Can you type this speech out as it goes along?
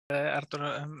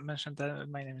Artur mentioned that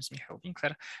my name is Michal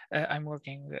Winkler. I'm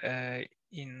working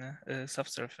in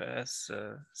SoftServe as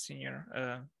a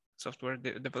senior software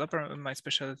developer. My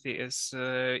specialty is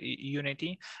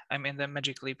Unity. I'm in the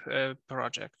Magic Leap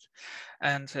project.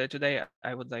 And today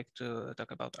I would like to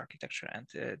talk about architecture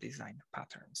and design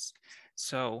patterns.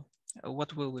 So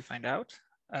what will we find out?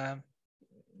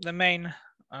 The main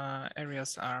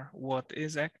areas are what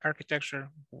is architecture,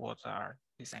 what are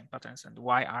design patterns and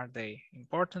why are they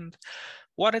important,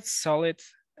 what is solid,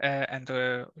 and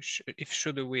if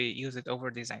should we use it over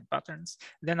design patterns.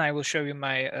 Then I will show you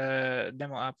my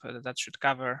demo app that should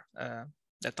cover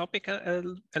the topic a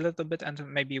little bit, and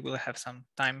maybe we'll have some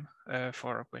time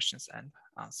for questions and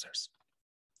answers.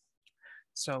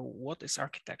 So what is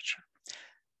architecture?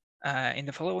 In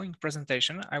the following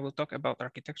presentation, I will talk about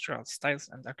architectural styles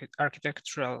and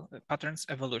architectural patterns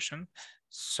evolution.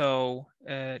 So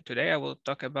today I will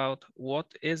talk about what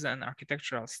is an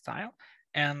architectural style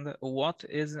and what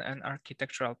is an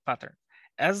architectural pattern.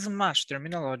 As much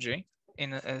terminology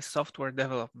in software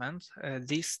development,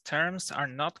 these terms are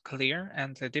not clear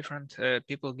and different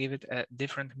people give it a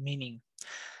different meaning.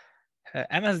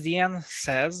 MSDN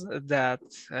says that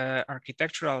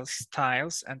architectural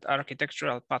styles and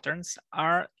architectural patterns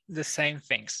are the same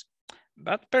things.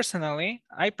 But personally,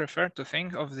 I prefer to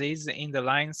think of these in the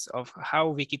lines of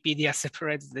how Wikipedia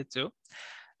separates the two.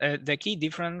 The key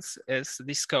difference is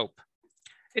the scope.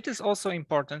 It is also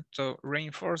important to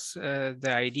reinforce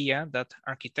the idea that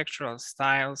architectural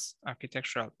styles,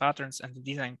 architectural patterns, and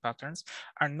design patterns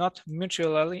are not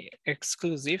mutually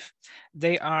exclusive.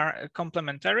 They are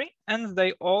complementary and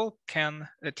they all can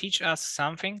teach us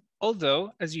something,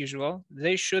 although, as usual,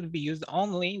 they should be used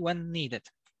only when needed.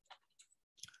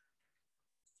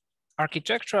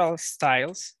 Architectural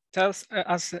styles tells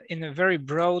us in very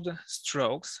broad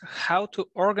strokes how to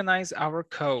organize our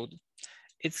code.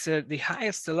 It's the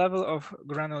highest level of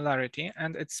granularity,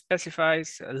 and it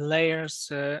specifies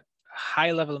layers,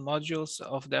 high-level modules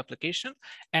of the application,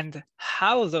 and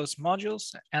how those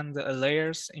modules and the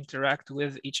layers interact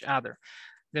with each other,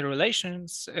 the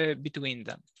relations between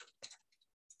them.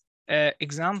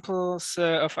 Examples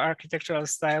of architectural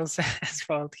styles as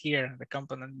followed here: the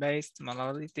component-based,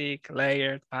 monolithic,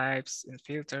 layered, pipes, and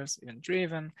filters,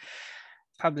 event-driven,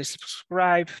 publish,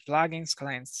 subscribe, plugins,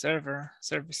 client server,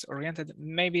 service oriented.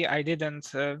 Maybe I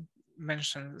didn't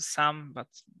mention some, but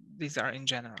these are in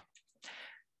general.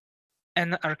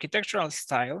 An architectural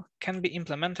style can be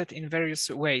implemented in various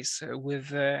ways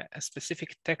with a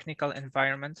specific technical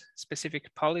environment,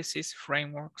 specific policies,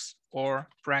 frameworks, or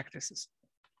practices.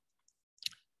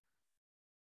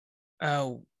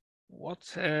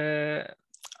 What are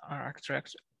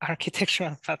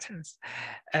architectural patterns?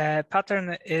 A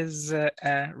pattern is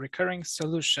a recurring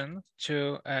solution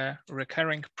to a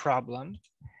recurring problem.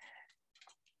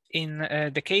 In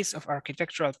the case of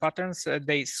architectural patterns,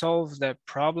 they solve the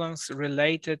problems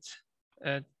related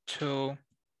to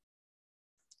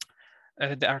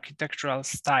the architectural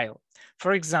style.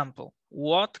 For example,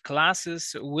 what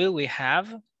classes will we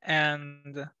have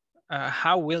and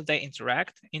how will they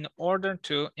interact in order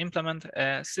to implement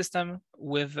a system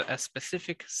with a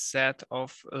specific set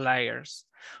of layers?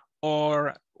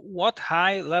 Or what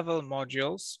high-level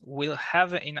modules we'll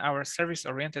have in our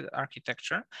service-oriented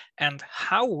architecture and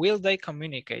how will they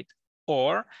communicate?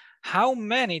 Or how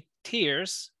many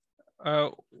tiers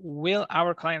will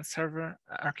our client-server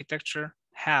architecture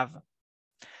have?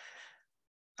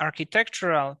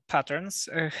 Architectural patterns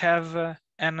have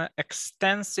an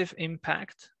extensive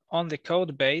impact on the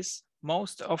code base,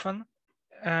 most often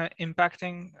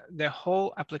impacting the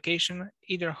whole application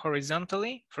either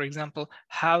horizontally, for example,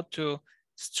 how to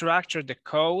structure the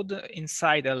code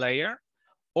inside a layer,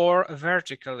 or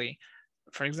vertically,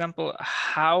 for example,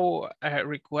 how a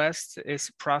request is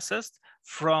processed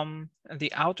from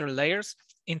the outer layers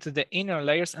into the inner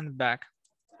layers and back.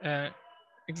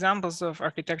 Examples of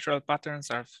architectural patterns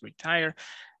are free-tier,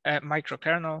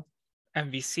 microkernel,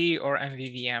 MVC, or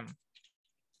MVVM.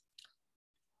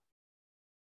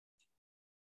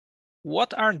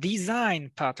 What are design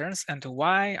patterns and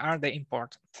why are they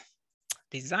important?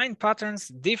 Design patterns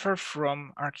differ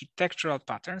from architectural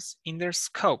patterns in their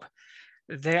scope.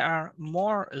 They are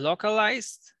more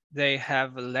localized, they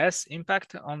have less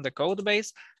impact on the code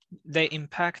base, they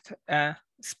impact a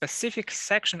specific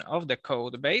section of the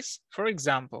code base. For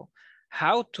example,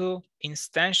 how to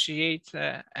instantiate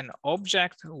an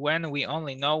object when we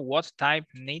only know what type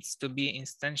needs to be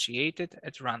instantiated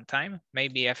at runtime,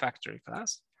 maybe a factory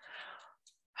class.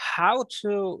 How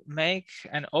to make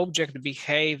an object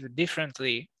behave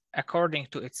differently according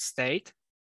to its state,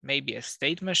 maybe a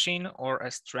state machine or a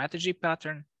strategy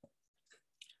pattern.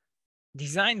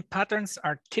 Design patterns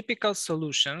are typical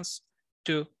solutions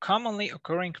to commonly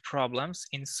occurring problems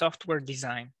in software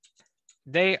design.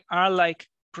 They are like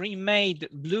pre-made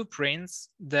blueprints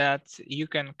that you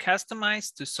can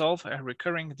customize to solve a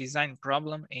recurring design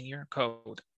problem in your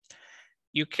code.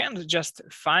 You can't just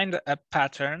find a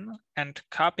pattern and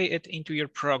copy it into your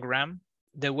program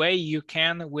the way you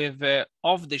can with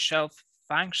off-the-shelf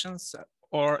functions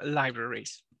or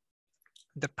libraries.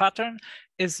 The pattern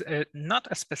is not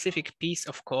a specific piece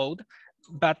of code,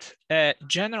 but a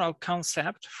general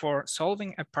concept for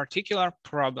solving a particular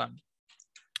problem.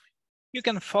 You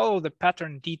can follow the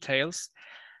pattern details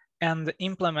and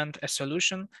implement a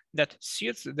solution that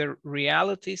suits the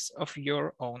realities of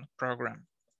your own program.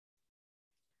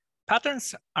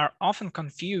 Patterns are often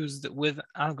confused with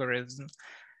algorithms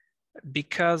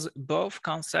because both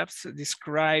concepts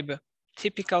describe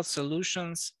typical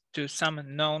solutions to some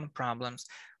known problems.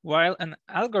 While an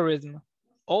algorithm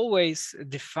always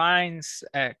defines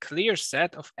a clear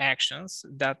set of actions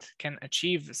that can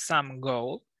achieve some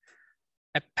goal,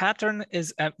 a pattern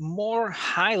is a more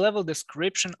high-level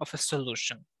description of a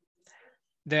solution.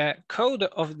 The code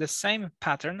of the same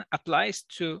pattern applies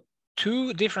to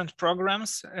two different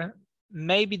programs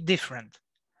may be different.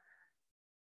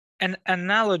 An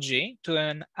analogy to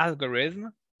an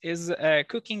algorithm is a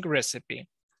cooking recipe.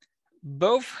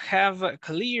 Both have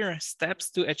clear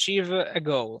steps to achieve a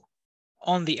goal.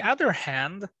 On the other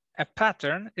hand, a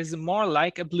pattern is more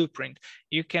like a blueprint.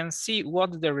 You can see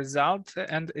what the result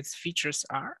and its features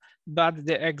are, but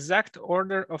the exact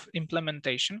order of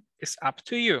implementation is up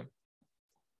to you.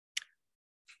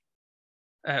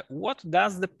 What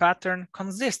does the pattern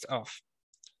consist of?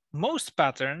 Most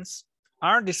patterns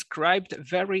are described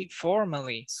very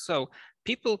formally, so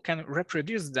people can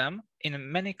reproduce them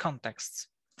in many contexts.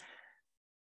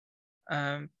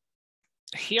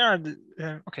 Here are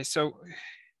the, okay, so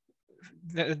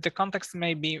the context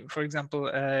may be, for example,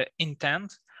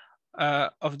 intent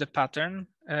of the pattern,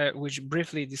 which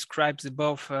briefly describes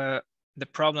both the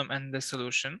problem and the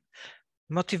solution.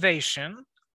 Motivation,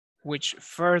 which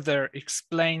further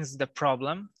explains the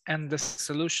problem and the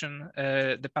solution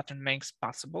the pattern makes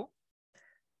possible.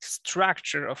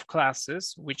 Structure of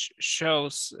classes, which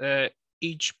shows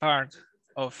each part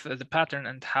of the pattern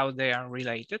and how they are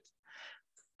related.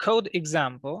 Code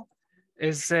example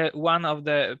is one of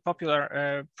the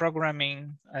popular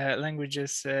programming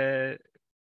languages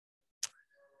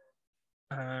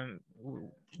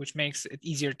which makes it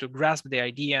easier to grasp the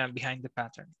idea behind the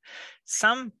pattern.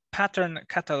 Some pattern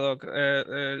catalog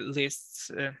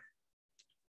lists,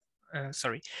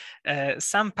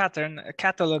 some pattern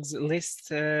catalogs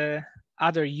list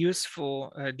other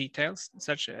useful details,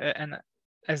 such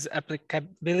as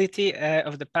applicability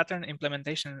of the pattern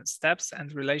implementation steps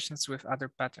and relations with other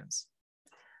patterns.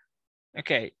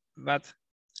 Okay, but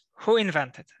who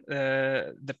invented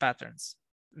the patterns?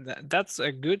 That's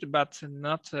a good but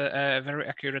not a very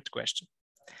accurate question.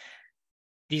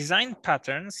 Design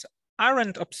patterns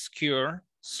aren't obscure,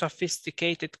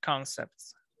 sophisticated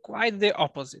concepts. Quite the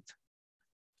opposite.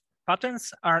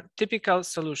 Patterns are typical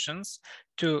solutions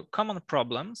to common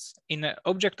problems in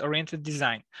object-oriented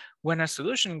design. When a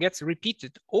solution gets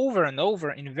repeated over and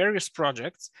over in various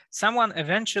projects, someone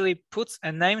eventually puts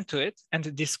a name to it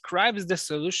and describes the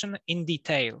solution in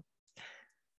detail.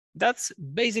 That's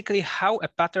basically how a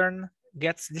pattern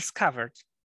gets discovered.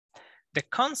 The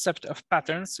concept of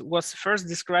patterns was first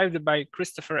described by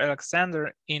Christopher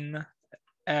Alexander in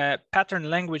Pattern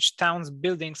Language Towns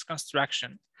Buildings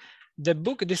Construction. The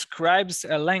book describes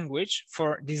a language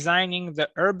for designing the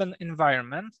urban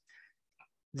environment.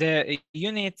 The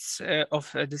units of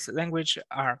this language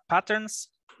are patterns.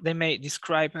 They may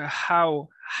describe how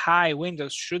high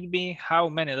windows should be, how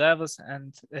many levels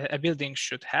and a building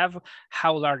should have,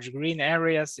 how large green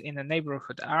areas in a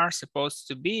neighborhood are supposed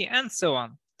to be, and so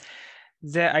on.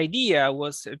 The idea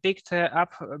was picked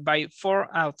up by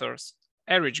 4 authors,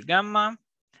 Erich Gamma,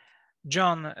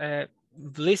 John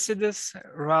Vlissides,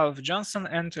 Ralph Johnson,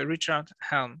 and Richard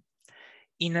Helm.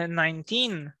 In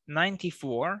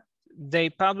 1994, they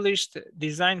published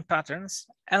Design Patterns,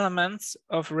 Elements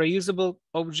of Reusable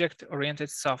Object-Oriented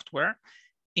Software,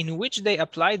 in which they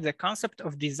applied the concept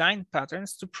of design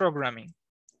patterns to programming.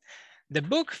 The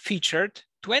book featured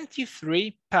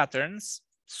 23 patterns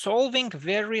solving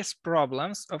various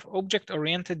problems of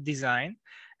object-oriented design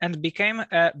and became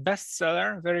a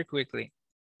bestseller very quickly.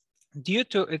 Due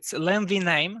to its lengthy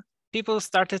name, people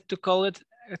started to call it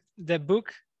the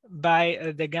book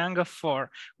by the Gang of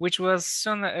Four, which was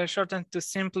soon shortened to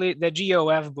simply the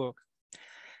GOF book.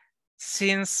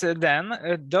 Since then,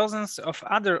 dozens of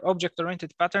other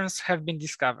object-oriented patterns have been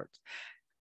discovered.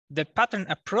 the pattern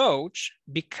approach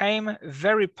became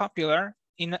very popular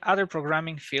in other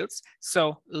programming fields.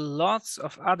 So lots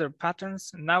of other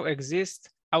patterns now exist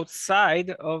outside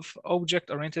of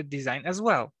object-oriented design as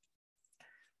well.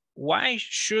 Why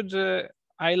should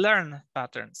I learn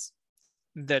patterns?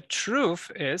 The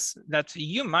truth is that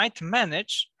you might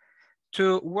manage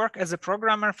to work as a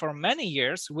programmer for many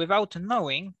years without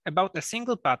knowing about a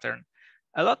single pattern.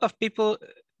 A lot of people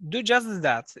do just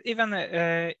that. Even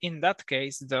in that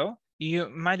case, though, you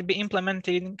might be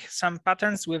implementing some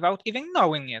patterns without even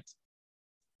knowing it.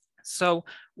 So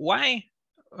why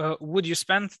would you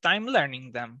spend time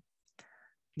learning them?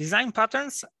 Design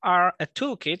patterns are a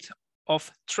toolkit of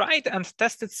tried and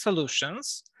tested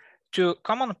solutions to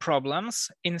common problems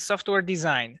in software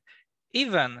design.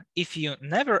 Even if you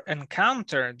never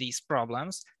encounter these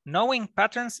problems, knowing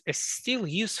patterns is still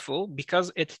useful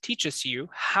because it teaches you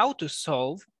how to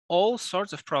solve all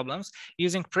sorts of problems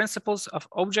using principles of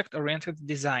object-oriented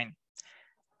design.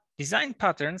 Design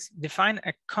patterns define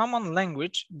a common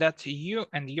language that you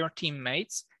and your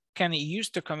teammates can use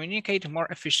to communicate more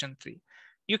efficiently.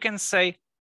 You can say,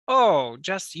 oh,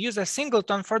 just use a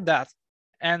singleton for that,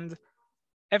 and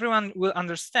everyone will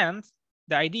understand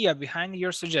the idea behind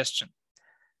your suggestion.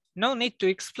 No need to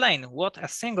explain what a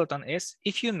singleton is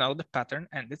if you know the pattern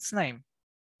and its name.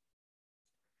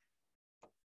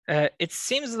 It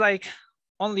seems like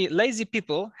only lazy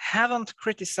people haven't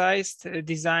criticized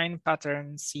design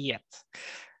patterns yet.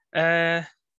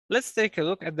 Let's take a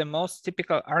look at the most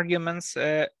typical arguments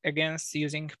against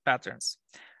using patterns.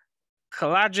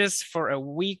 Collages for a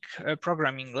weak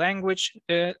programming language.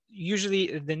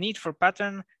 Usually the need for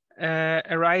pattern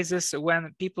arises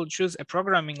when people choose a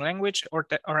programming language or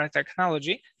a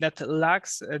technology that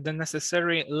lacks the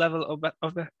necessary level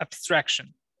of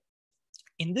abstraction.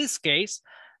 In this case,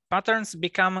 patterns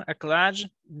become a collage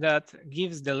that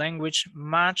gives the language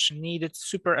much needed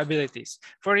super abilities.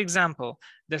 For example,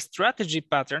 the strategy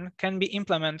pattern can be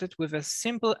implemented with a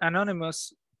simple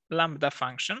anonymous lambda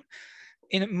function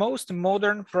in most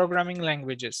modern programming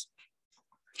languages.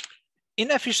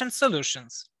 Inefficient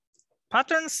solutions.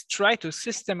 Patterns try to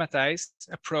systematize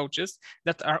approaches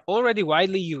that are already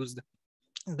widely used.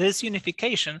 This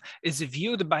unification is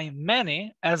viewed by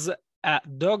many as a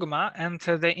dogma, and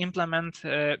they implement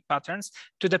patterns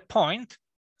to the point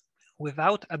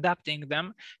without adapting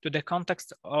them to the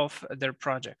context of their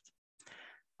project.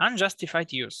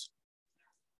 Unjustified use.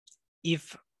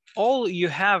 If all you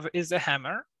have is a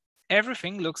hammer,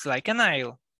 everything looks like a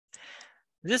nail.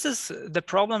 This is the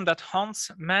problem that haunts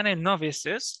many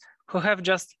novices who have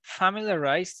just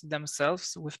familiarized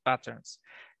themselves with patterns.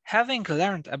 Having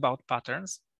learned about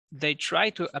patterns, they try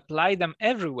to apply them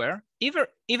everywhere,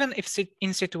 even if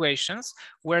in situations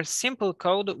where simple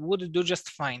code would do just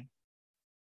fine.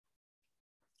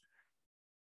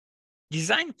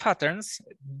 Design patterns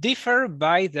differ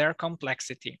by their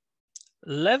complexity.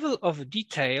 Level of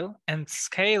detail and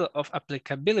scale of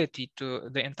applicability to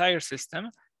the entire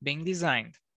system being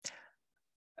designed.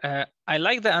 I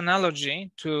like the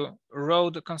analogy to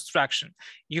road construction.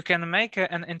 You can make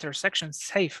an intersection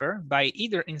safer by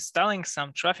either installing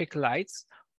some traffic lights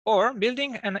or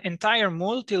building an entire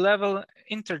multi-level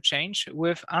interchange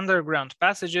with underground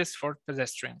passages for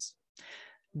pedestrians.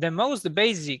 The most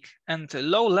basic and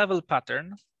low-level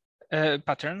patterns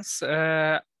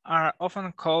are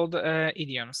often called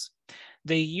idioms.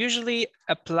 They usually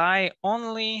apply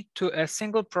only to a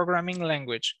single programming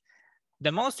language.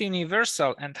 The most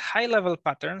universal and high-level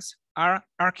patterns are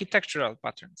architectural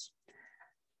patterns.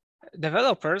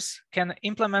 Developers can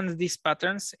implement these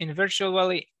patterns in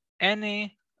virtually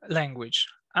any language.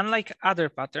 Unlike other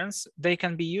patterns, they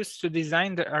can be used to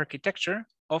design the architecture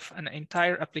of an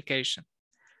entire application.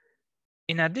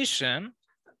 In addition,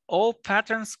 all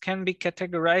patterns can be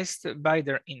categorized by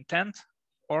their intent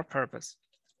or purpose.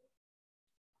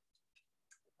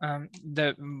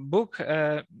 The book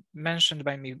mentioned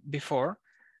by me before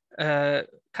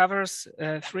covers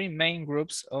three main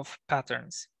groups of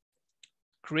patterns.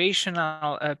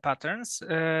 Creational patterns,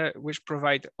 which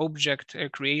provide object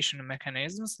creation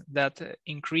mechanisms that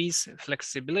increase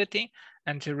flexibility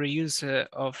and reuse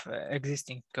of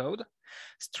existing code.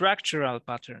 Structural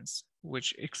patterns,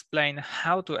 which explain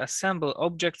how to assemble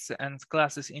objects and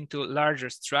classes into larger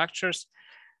structures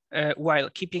while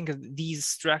keeping these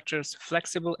structures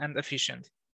flexible and efficient.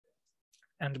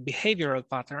 And behavioral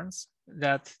patterns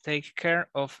that take care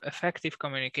of effective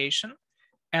communication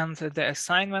and the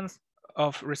assignment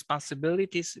of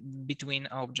responsibilities between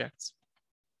objects.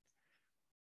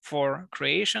 For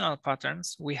creational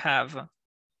patterns, we have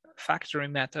factory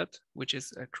method, which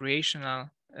is a creational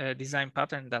design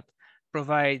pattern that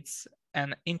provides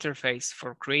an interface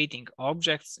for creating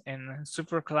objects in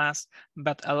superclass,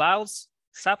 but allows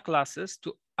subclasses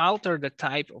to alter the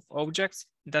type of objects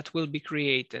that will be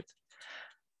created.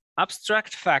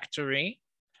 Abstract factory,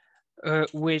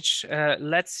 which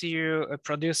lets you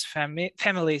produce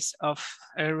families of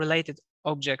related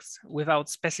objects without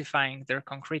specifying their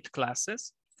concrete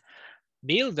classes.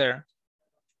 Builder,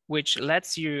 which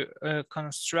lets you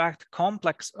construct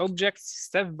complex objects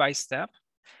step by step.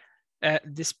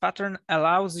 This pattern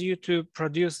allows you to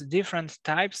produce different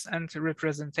types and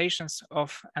representations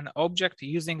of an object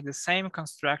using the same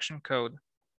construction code.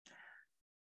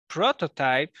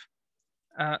 Prototype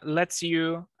lets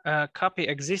you copy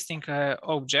existing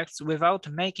objects without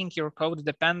making your code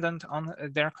dependent on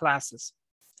their classes.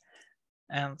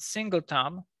 And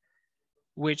singleton,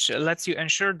 which lets you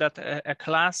ensure that a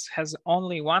class has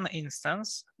only one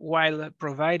instance while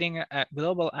providing a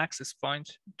global access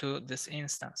point to this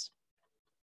instance.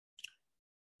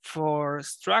 For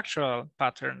structural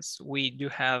patterns, we do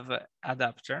have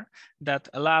adapter that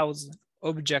allows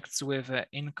objects with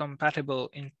incompatible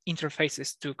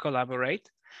interfaces to collaborate.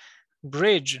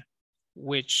 Bridge,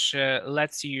 which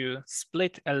lets you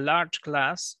split a large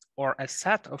class or a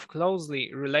set of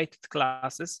closely related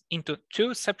classes into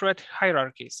two separate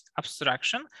hierarchies,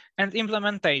 abstraction and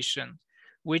implementation,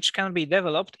 which can be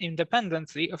developed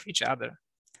independently of each other.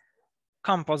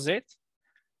 Composite,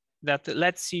 that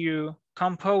lets you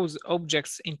compose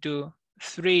objects into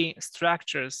three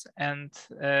structures and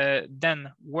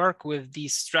then work with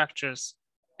these structures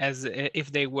as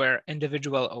if they were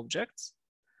individual objects.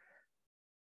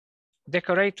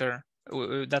 Decorator,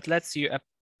 that lets you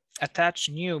attach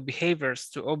new behaviors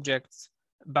to objects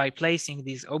by placing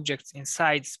these objects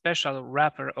inside special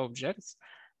wrapper objects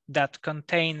that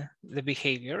contain the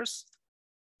behaviors.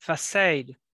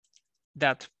 Facade,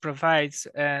 that provides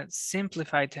a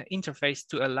simplified interface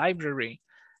to a library,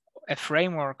 a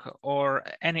framework, or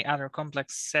any other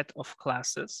complex set of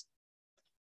classes.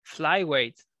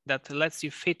 Flyweight, that lets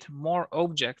you fit more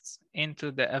objects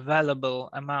into the available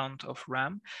amount of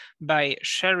RAM by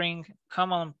sharing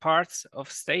common parts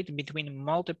of state between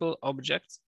multiple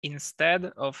objects instead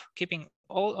of keeping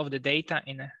all of the data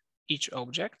in each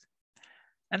object.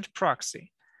 And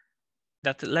proxy,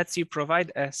 that lets you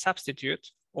provide a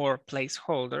substitute or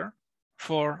placeholder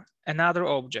for another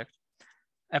object.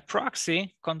 A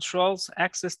proxy controls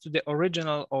access to the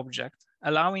original object,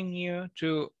 allowing you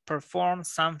to perform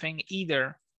something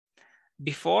either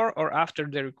before or after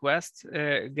the request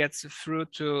gets through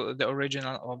to the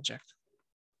original object.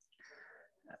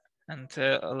 And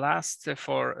last,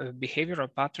 for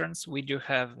behavioral patterns, we do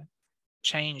have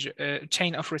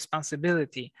chain of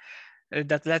responsibility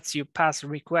that lets you pass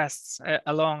requests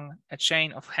along a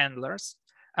chain of handlers.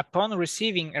 Upon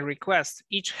receiving a request,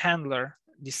 each handler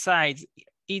decides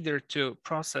either to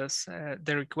process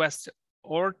the request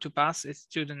or to pass it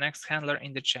to the next handler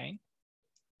in the chain.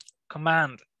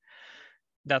 Command,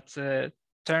 that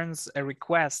turns a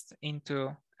request into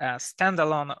a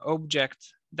standalone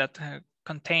object that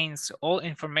contains all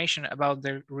information about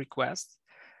the request.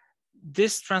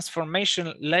 This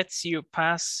transformation lets you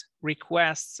pass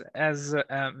requests as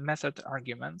method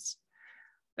arguments,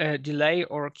 delay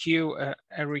or queue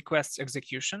a request's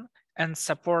execution, and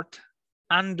support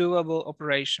undoable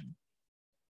operation.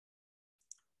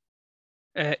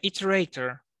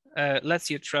 Iterator lets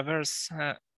you traverse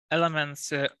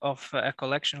elements of a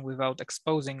collection without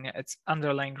exposing its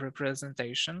underlying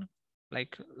representation,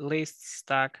 like list,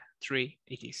 stack, tree,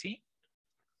 etc.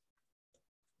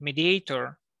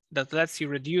 Mediator, that lets you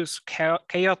reduce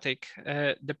chaotic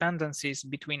dependencies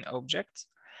between objects.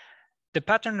 The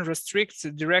pattern restricts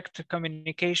direct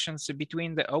communications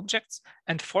between the objects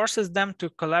and forces them to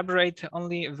collaborate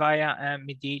only via a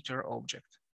mediator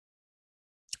object.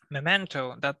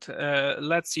 Memento, that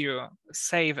lets you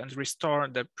save and restore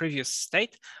the previous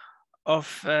state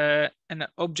of an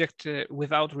object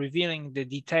without revealing the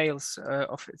details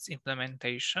of its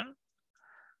implementation.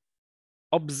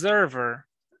 Observer,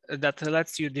 that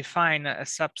lets you define a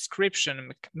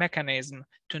subscription mechanism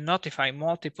to notify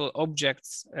multiple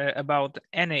objects about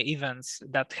any events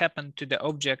that happen to the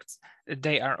objects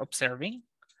they are observing.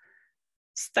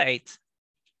 State,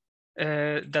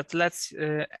 that lets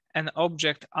an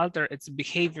object alter its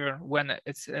behavior when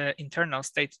its internal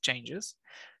state changes.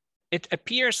 It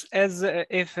appears as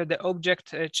if the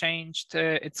object changed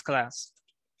its class.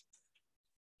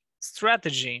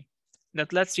 Strategy,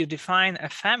 that lets you define a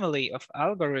family of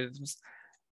algorithms,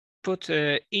 put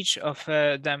each of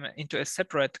them into a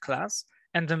separate class,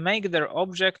 and make their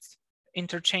objects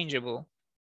interchangeable.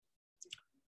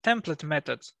 Template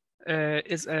method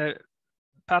is a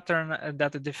pattern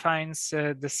that defines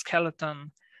the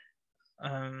skeleton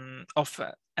of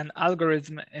an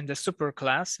algorithm in the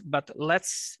superclass, but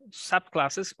lets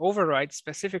subclasses override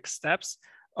specific steps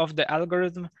of the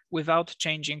algorithm without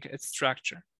changing its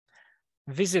structure.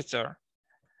 Visitor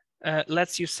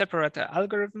lets you separate the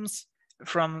algorithms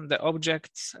from the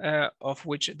objects of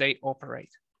which they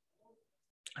operate.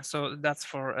 So that's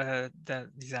for the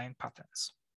design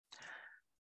patterns.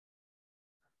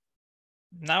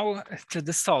 Now to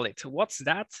the solid. What's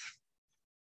that?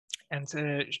 And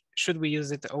should we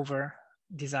use it over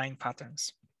design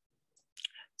patterns?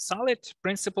 Solid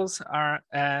principles are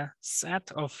a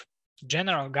set of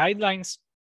general guidelines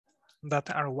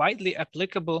that are widely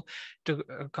applicable to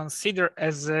consider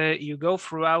as you go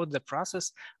throughout the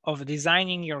process of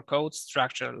designing your code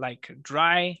structure, like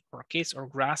dry or kiss or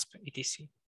grasp, etc.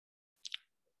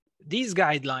 These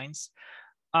guidelines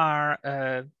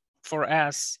are for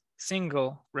us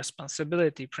single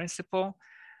responsibility principle,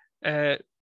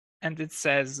 and it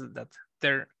says that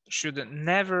there should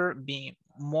never be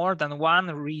more than one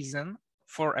reason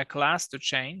for a class to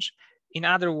change. In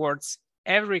other words,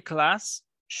 every class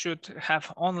should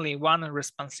have only one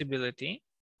responsibility.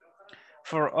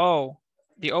 For O,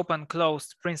 the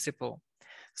open-closed principle,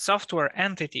 software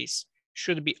entities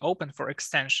should be open for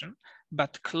extension,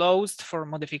 but closed for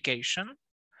modification.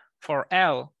 For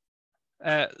L,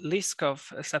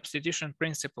 Liskov substitution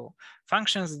principle,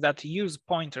 functions that use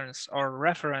pointers or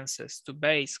references to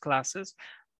base classes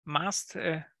must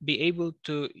be able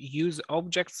to use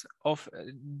objects of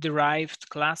derived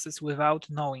classes without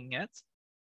knowing it.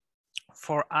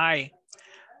 For I,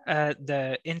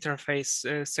 the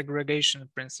interface segregation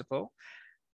principle,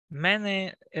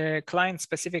 many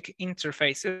client-specific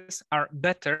interfaces are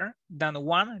better than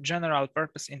one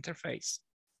general-purpose interface.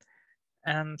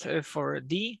 And for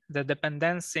D, the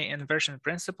dependency inversion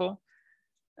principle,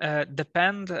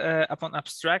 depend upon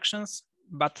abstractions,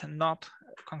 but not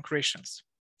concretions.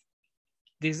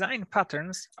 Design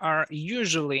patterns are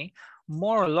usually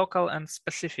more local and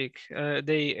specific.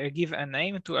 They give a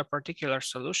name to a particular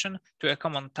solution, to a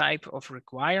common type of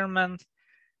requirement.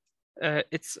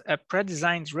 It's a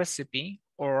pre-designed recipe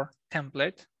or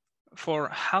template for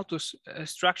how to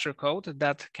structure code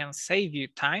that can save you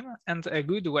time and a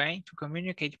good way to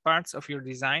communicate parts of your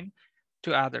design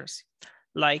to others.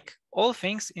 Like all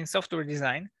things in software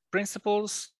design,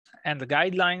 principles and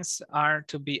guidelines are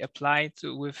to be applied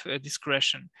with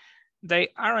discretion. They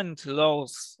aren't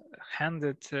laws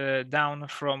handed down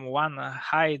from one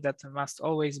high that must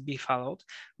always be followed,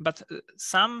 but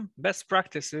some best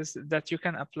practices that you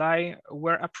can apply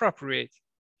where appropriate.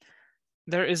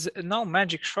 There is no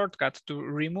magic shortcut to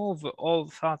remove all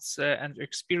thoughts and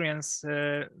experience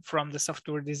from the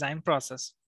software design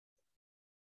process.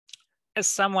 As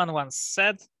someone once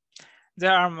said,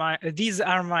 these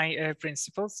are my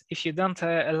principles. If you don't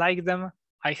like them,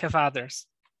 I have others.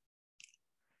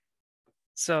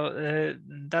 So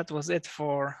that was it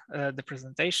for the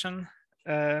presentation.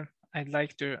 I'd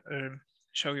like to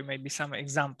show you maybe some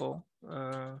example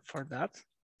for that.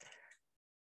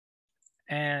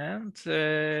 And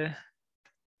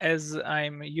as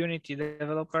I'm a Unity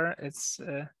developer, it's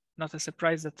not a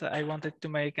surprise that I wanted to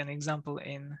make an example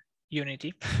in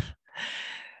Unity.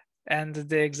 And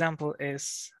the example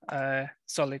is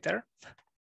Solitaire.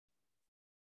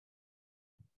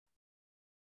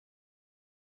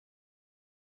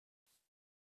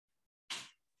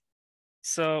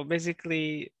 So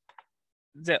basically,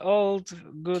 the old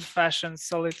good-fashioned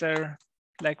Solitaire,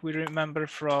 like we remember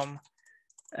from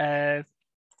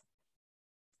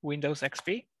Windows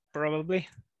XP, probably.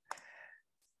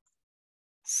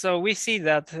 So we see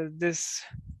that this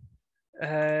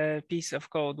piece of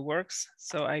code works.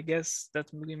 So I guess that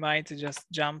we might just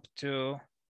jump to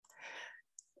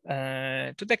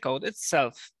the code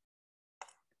itself.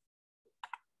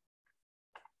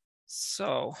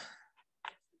 So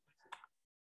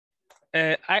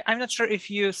I'm not sure if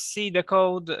you see the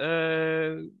code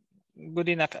good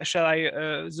enough. Shall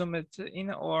I zoom it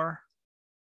in, or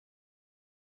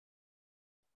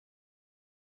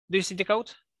do you see the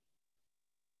code?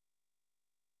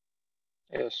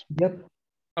 Yes. Yep.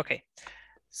 Okay.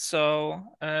 So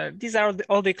these are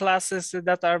all the classes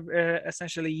that are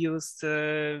essentially used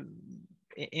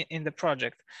in the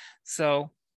project. So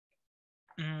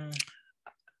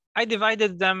I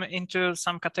divided them into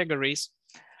some categories.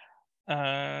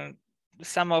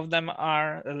 Some of them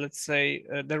are, let's say,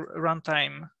 the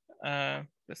runtime,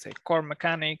 let's say, core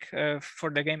mechanic for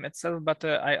the game itself, but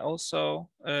I also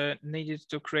needed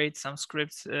to create some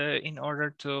scripts in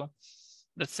order to,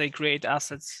 let's say, create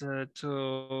assets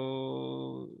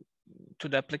to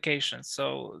the application.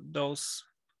 So those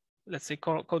let's say,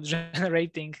 code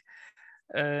generating,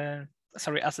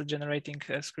 sorry, asset generating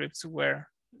scripts were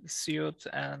suit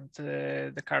and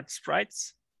the card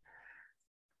sprites.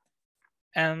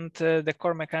 And the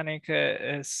core mechanic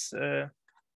is,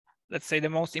 let's say, the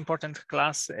most important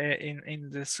class in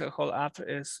this whole app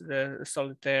is the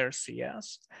solitaire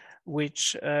CS,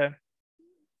 which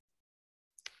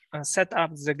set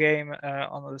up the game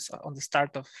on the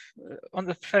start of on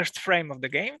the first frame of the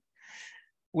game,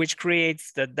 which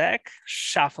creates the deck,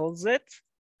 shuffles it,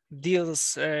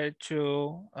 deals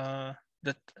to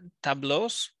the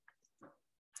tableaus,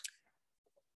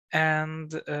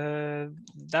 and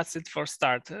that's it for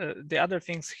start. The other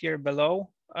things here below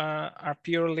are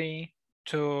purely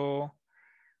to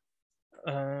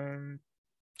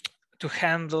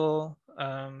handle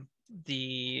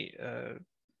the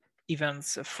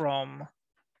events from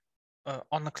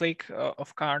on a click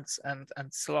of cards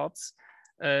and slots,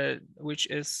 which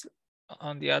is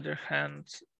on the other hand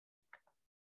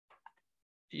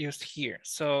used here.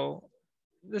 So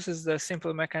this is the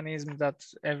simple mechanism that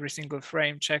every single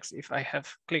frame checks if I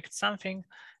have clicked something.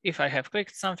 If I have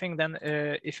clicked something, then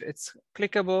if it's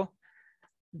clickable,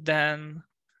 then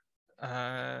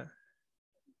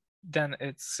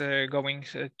it's going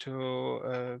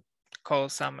to call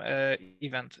some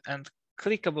event. And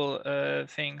clickable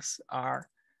things are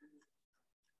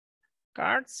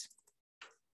cards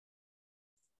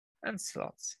and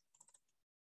slots.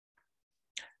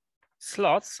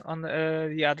 Slots, on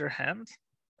the other hand,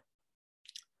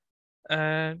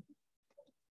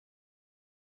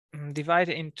 divide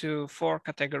into 4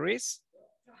 categories: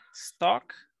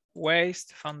 stock,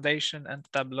 waste, foundation, and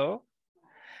tableau,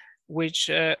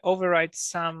 which override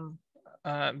some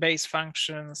base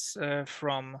functions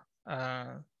from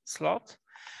slot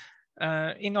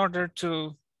in order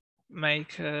to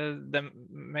make the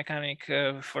mechanic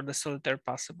for the solitaire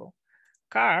possible.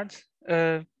 Card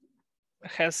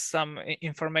has some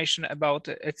information about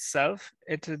itself.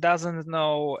 It doesn't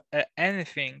know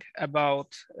anything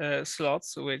about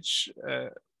slots, which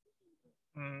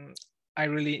I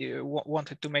really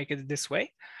wanted to make it this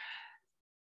way.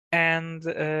 And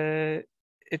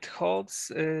it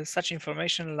holds such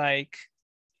information like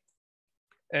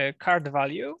card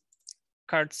value,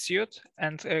 card suit,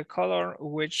 and color,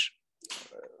 which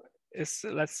is,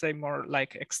 let's say, more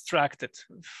like extracted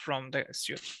from the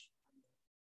suit.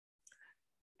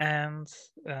 And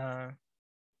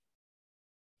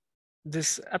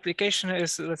this application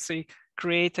is, let's say,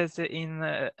 created in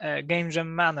a game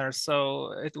jam manner.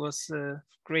 So it was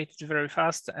created very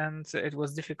fast, and it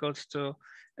was difficult to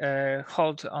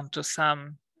hold onto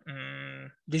some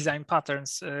design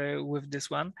patterns with this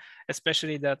one,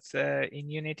 especially that in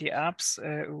Unity apps,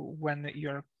 when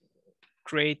you're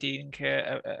creating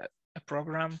a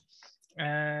program,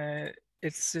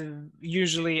 it's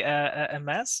usually a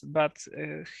mess, but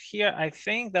here I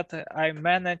think that I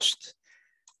managed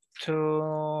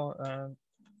to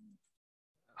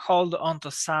hold on to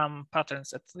some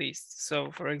patterns at least. So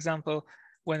for example,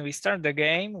 when we start the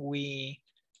game, we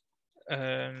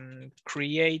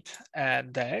create a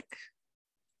deck,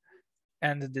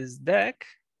 and this deck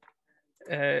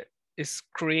is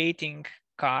creating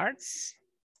cards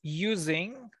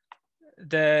using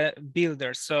the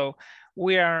builder. So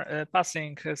we are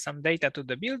passing some data to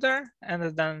the builder, and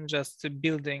then just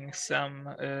building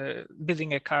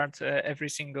a card every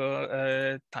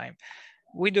single time.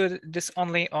 We do this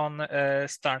only on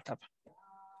startup.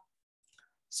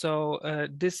 So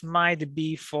this might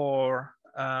be for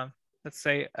let's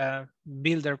say a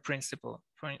builder principle,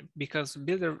 because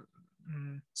builder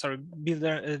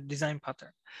design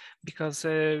pattern, because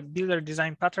builder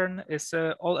design pattern is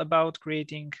all about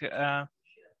creating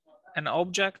an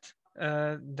object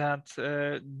that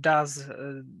does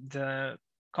the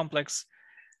complex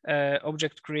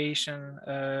object creation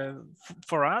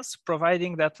for us,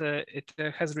 providing that it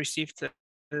has received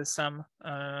some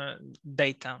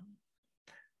data.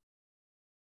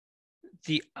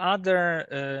 The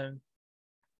other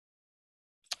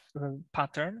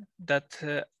pattern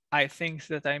that I think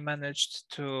that I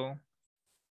managed to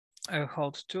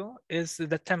hold to is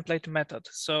the template method.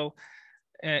 So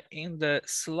in the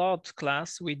slot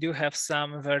class, we do have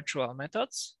some virtual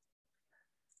methods,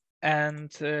 and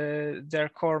their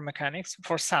core mechanics,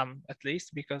 for some at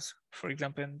least, because for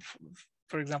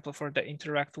example for the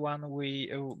interact one,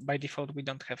 we by default we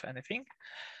don't have anything.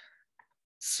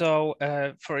 So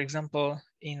for example,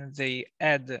 in the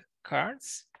add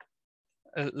cards,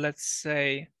 let's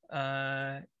say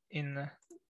in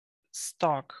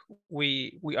stock,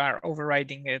 we are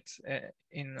overriding it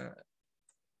in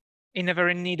a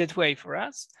very needed way for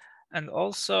us. And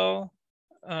also,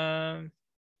 oh,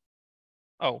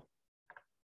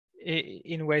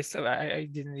 in ways I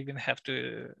didn't even have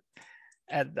to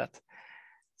add that.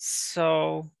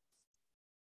 So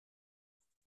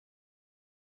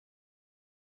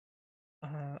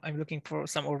I'm looking for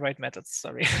some override methods,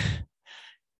 sorry.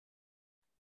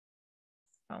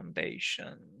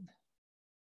 Foundation.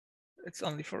 It's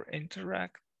only for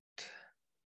interact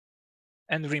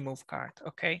and remove card,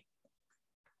 okay.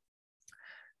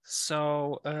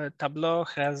 So Tableau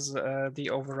has the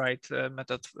override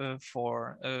method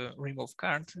for remove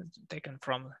card taken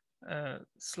from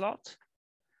slot.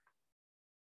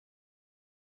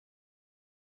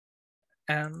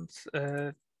 And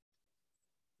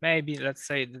maybe let's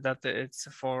say that it's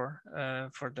for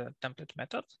the template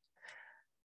method.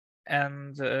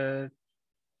 And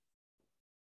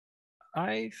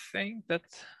I think that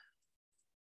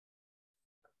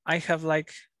I have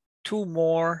like two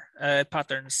more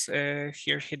patterns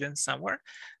here hidden somewhere.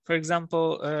 For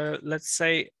example, let's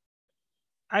say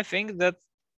I think that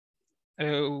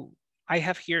I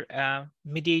have here a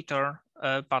mediator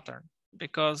pattern,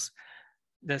 because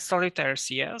the solitaire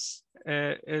CS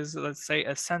is, let's say,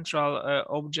 a central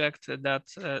object that,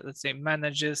 let's say,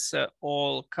 manages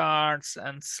all cards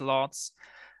and slots.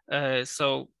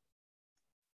 So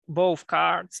both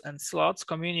cards and slots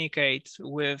communicate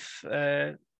with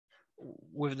the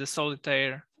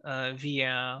solitaire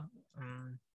via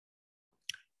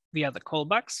the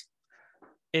callbacks.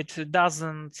 It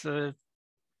doesn't.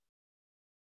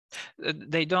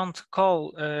 They don't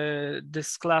call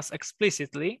this class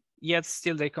explicitly, yet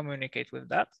still they communicate with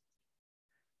that.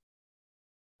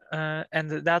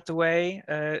 And that way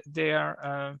they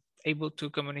are able to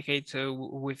communicate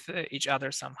with each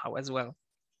other somehow as well.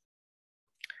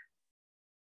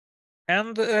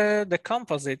 And the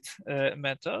composite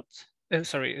method,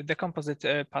 the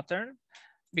composite pattern,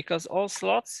 because all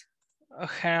slots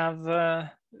have the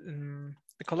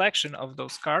collection of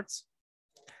those cards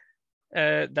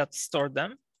that store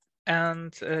them.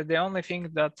 And the only thing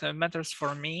that matters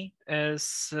for me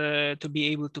is to be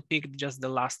able to pick just the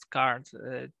last card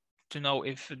to know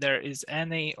if there is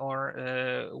any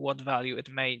or what value it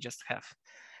may just have.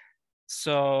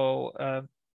 So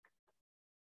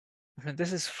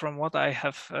this is from what I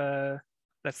have,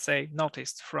 let's say,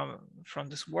 noticed from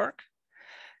this work.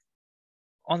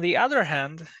 On the other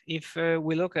hand, if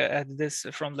we look at this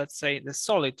from, let's say, the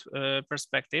solid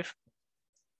perspective,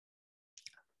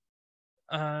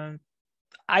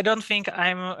 I don't think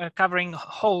I'm covering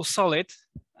whole solid.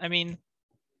 I mean,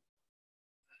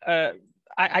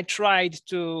 I tried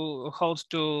to hold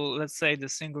to, let's say, the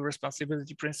single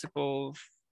responsibility principle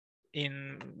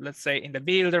in, let's say, in the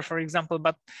builder, for example,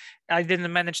 but I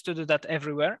didn't manage to do that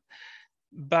everywhere.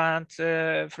 But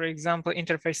for example,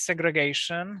 interface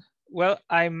segregation, well,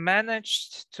 I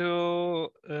managed to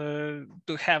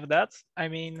have that. I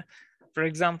mean, for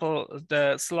example,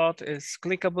 the slot is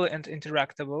clickable and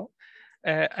interactable.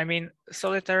 I mean,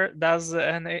 Solitaire does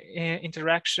an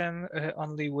interaction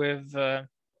only with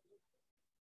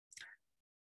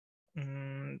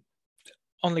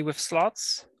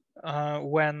slots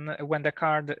when the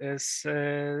card is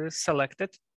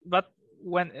selected, but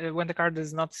when the card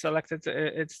is not selected,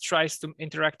 it tries to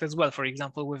interact as well, for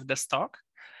example, with the stock.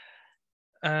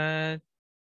 And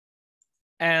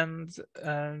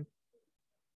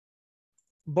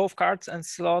both cards and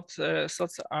slots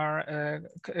are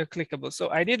clickable. So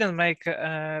I didn't make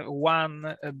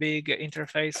one big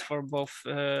interface for both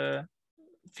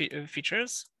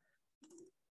features,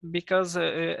 because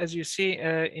as you see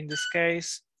in this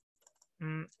case,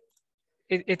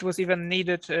 it was even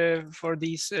needed for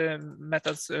these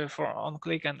methods for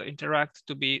on-click and interact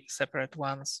to be separate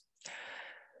ones.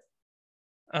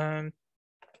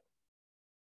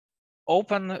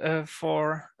 Open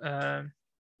for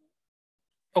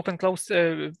open-close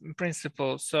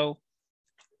principle. So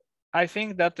I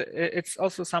think that it's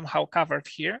also somehow covered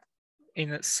here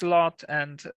in slot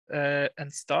and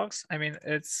stocks. I mean,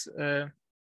 it's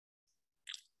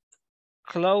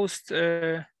closed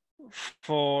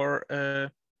for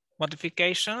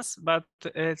modifications, but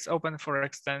it's open for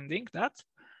extending that.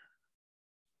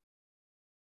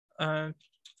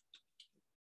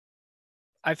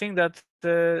 I think that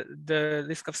the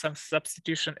risk of some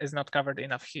substitution is not covered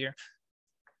enough here.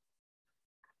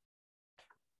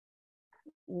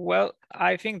 Well,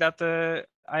 I think that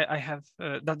I have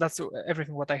that's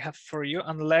everything what I have for you,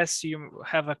 unless you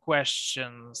have a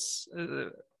questions,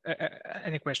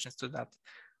 any questions to that.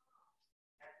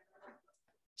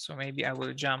 So maybe I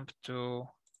will jump to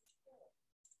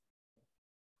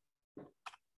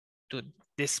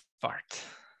this part.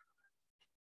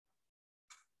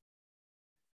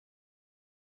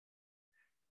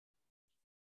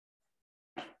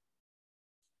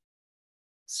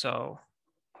 So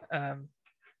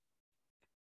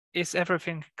is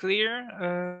everything clear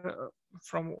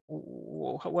from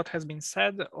what has been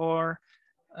said, or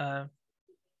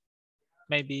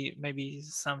maybe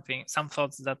some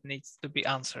thoughts that needs to be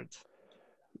answered?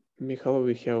 Michal,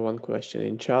 we have one question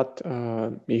in chat.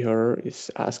 Igor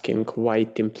is asking why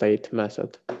template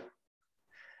method.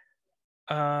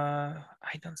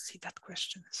 I don't see that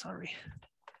question, sorry.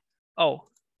 Oh,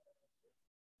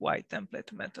 why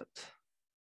template method?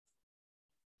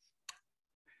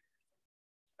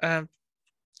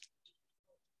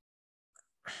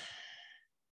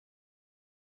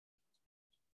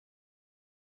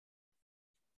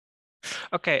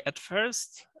 Okay, at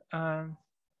first,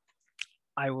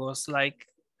 I was like,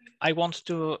 I want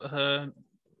to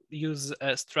use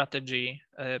a strategy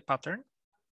pattern,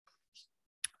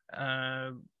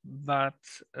 but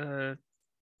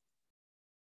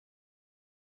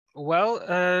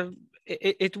well,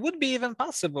 it would be even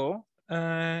possible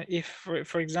if,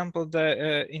 for example,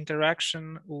 the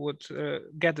interaction would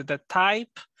get the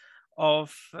type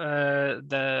of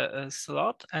the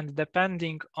slot, and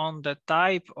depending on the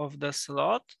type of the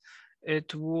slot,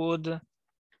 it would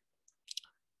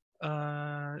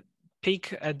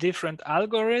pick a different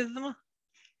algorithm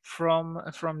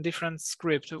from different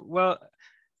script. Well,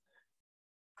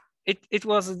 it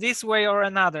was this way or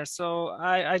another, so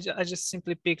I just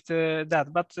simply picked that.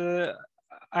 But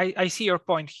I see your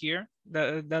point here,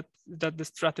 that the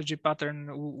strategy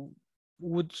pattern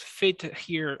would fit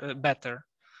here better.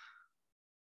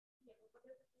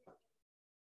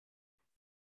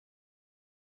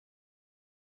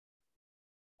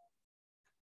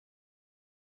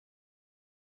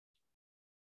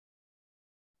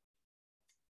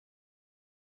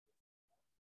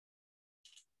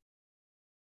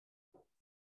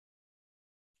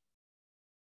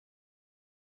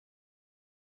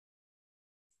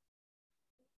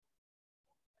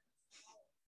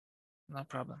 No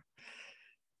problem.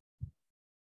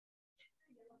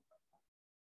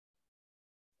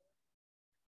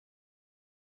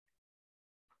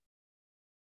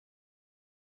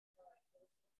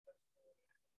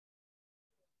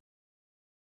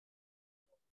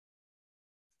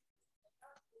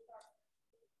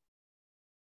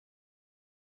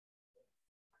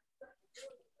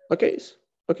 Okay,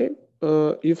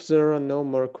 if there are no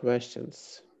more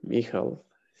questions, Michal,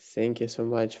 thank you so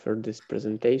much for this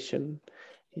presentation.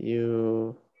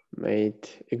 You made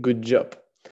a good job.